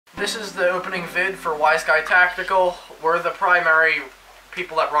This is the opening vid for WiseGuy Tacical. We're the primary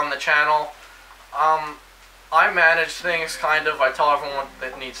people that run the channel. I manage things, kind of. I tell everyone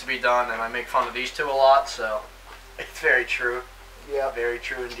what needs to be done, and I make fun of these two a lot, so... It's very true. Yeah. Very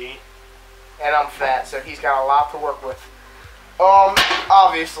true indeed. And I'm fat, so he's got a lot to work with.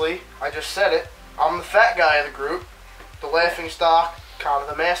 Obviously, I just said it. I'm the fat guy of the group. The laughing stock, kind of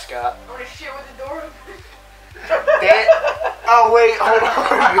the mascot. I'm gonna shit with the door open. Dan, oh wait, hold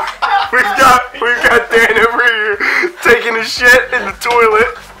on. We've got Dan over here taking a shit in the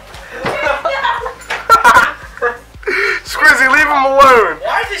toilet. Squizzy, leave him alone.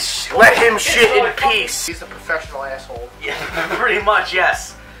 Why does Let him shit in peace. He's a professional asshole. Yeah, pretty much,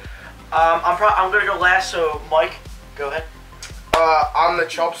 yes. I'm gonna go last, so Mike, go ahead. I'm the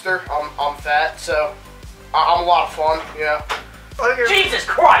chubster. I'm fat, so I'm a lot of fun, you know. Jesus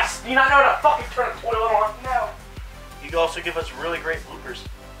Christ! Do you not know how to fucking turn a toilet on? No. You can also give us really great bloopers.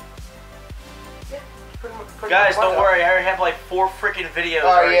 Yeah, pretty Guys, much don't worry. I already have like 4 freaking videos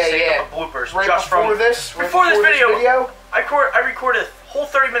already saved up of bloopers. Right just before from this video, I recorded a whole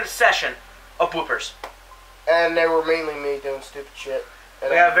 30-minute session of bloopers. And they were mainly me doing stupid shit. We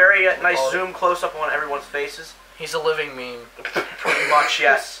got a very nice zoom close-up on everyone's faces. He's a living meme. Pretty much,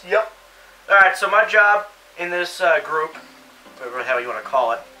 yes. Yep. Alright, so my job in this group, whatever the hell you want to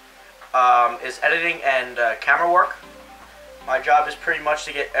call it, is editing and camera work. My job is pretty much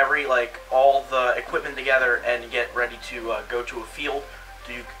to get all the equipment together and get ready to go to a field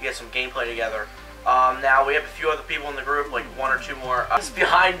to get some gameplay together. Now we have a few other people in the group, like 1 or 2 more. He's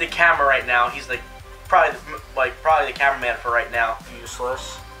behind the camera right now. He's probably the cameraman for right now.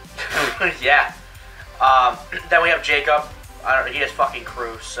 Useless. Yeah. Then we have Jacob. He has fucking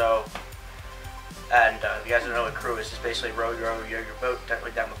crew, so. And if you guys don't know what crew is, it's basically row your boat down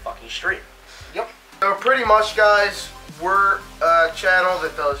the fucking street. Yep. So pretty much, guys, we're a channel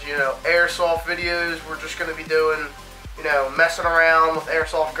that does, you know, airsoft videos. We're just going to be doing, you know, messing around with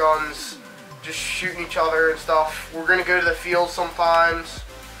airsoft guns, just shooting each other and stuff. We're going to go to the field sometimes.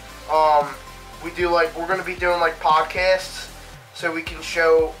 We're going to be doing like podcasts so we can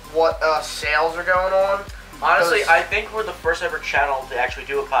show what sales are going on. Honestly, I think we're the first ever channel to actually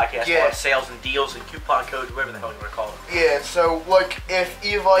do a podcast Yeah. on sales and deals and coupon codes, whatever the hell you want to call it. Yeah, so like if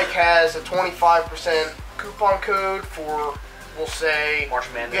Evike has a 25% coupon code for, we'll say, March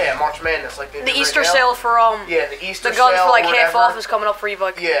Madness. Yeah, March Madness, like they The do Easter right now. sale for Yeah, the Easter the sale. guns for like or half whatever. off is coming up for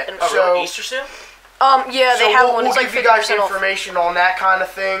Evike. Yeah. And, Oh, So- really? Easter sale? yeah, they So have we'll, one. It's we'll like give you guys 50% off. information on that kind of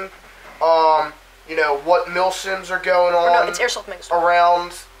thing. You know what milsims are going Or on no, it's Airsoft Mix.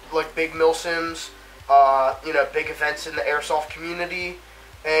 around, like big milsims. You know, big events in the airsoft community,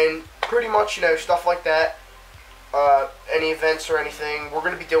 and pretty much, you know, stuff like that. Any events or anything. We're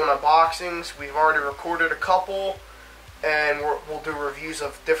going to be doing unboxings. We've already recorded a couple, and we'll do reviews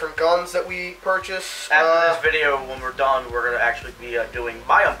of different guns that we purchase. After this video, when we're done, we're going to actually be doing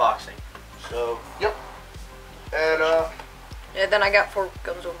my unboxing. So, Yep. And, Yeah, then I got 4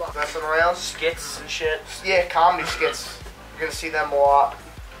 guns to unbox. messing around. skits and shit. Yeah, comedy skits. You're going to see them a lot.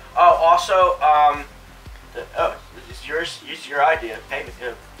 Oh, also, it's your idea. Hey,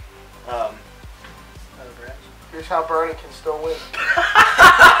 Here's how Bernie can still win.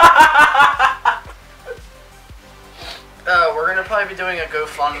 We're gonna probably be doing a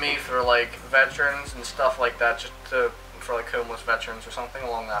GoFundMe for like veterans and stuff like that, just for like homeless veterans or something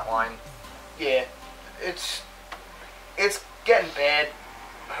along that line. Yeah, it's getting bad.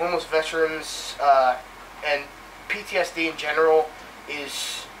 Homeless veterans and PTSD in general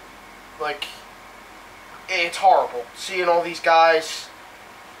is like, it's horrible. Seeing all these guys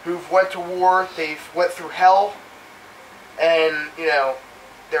who've went to war, they've went through hell, and you know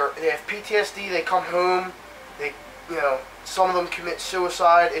they have PTSD. They come home, you know, some of them commit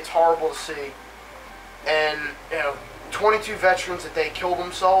suicide. It's horrible to see. And you know, 22 veterans that they killed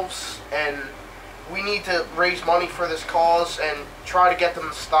themselves, and we need to raise money for this cause and try to get them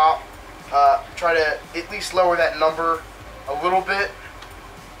to stop. Try to at least lower that number a little bit,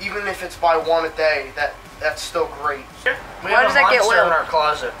 even if it's by 1 a day. That's still great. We Why have does a that get monster low? in our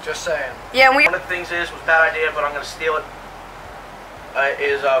closet. Just saying. Yeah, and we. One of the things was a bad idea, but I'm going to steal it.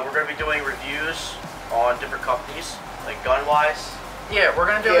 We're going to be doing reviews on different companies, like gun-wise. Yeah, we're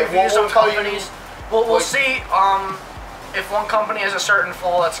gonna do Yeah, reviews we'll of tell you, companies. We'll like- see if one company has a certain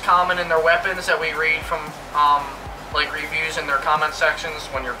flaw that's common in their weapons that we read from like reviews in their comment sections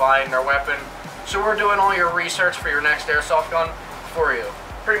when you're buying their weapon. So we're doing all your research for your next airsoft gun for you,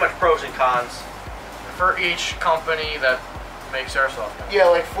 Pretty much pros and cons. for each company that makes airsoft guns. Yeah,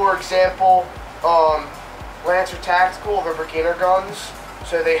 like for example, Lancer Tactical, they're beginner guns,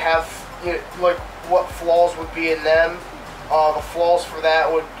 so they have, you know, like what flaws would be in them. The flaws for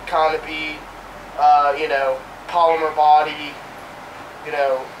that would kind of be, you know, polymer body, you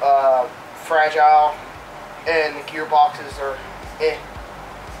know, fragile, and the gearboxes are,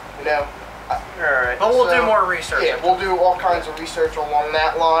 you know. Alright. But we'll So, do more research. Yeah, we'll do all kinds of research along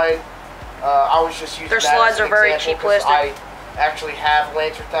that line. I was just using Their that slides as an are very example 'cause cheap-listed. I actually have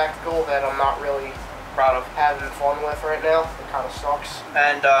Lancer Tactical that I'm not really Proud of. having fun with right now. It kind of sucks.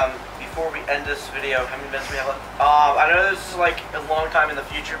 And before we end this video, how many minutes we have left? I know this is like a long time in the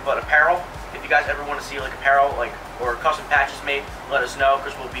future, but apparel. If you guys ever want to see like apparel, like or custom patches made, let us know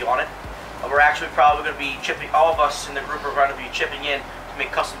because we'll be on it. We're actually probably going to be chipping. All of us in the group are going to be chipping in to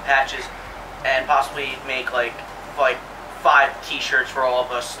make custom patches and possibly make like 5 T-shirts for all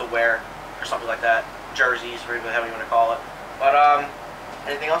of us to wear or something like that. Jerseys, or even however you want to call it. But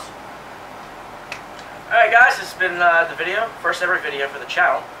anything else? Alright guys, this has been the video, first ever video for the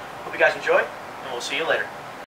channel. Hope you guys enjoy, and we'll see you later.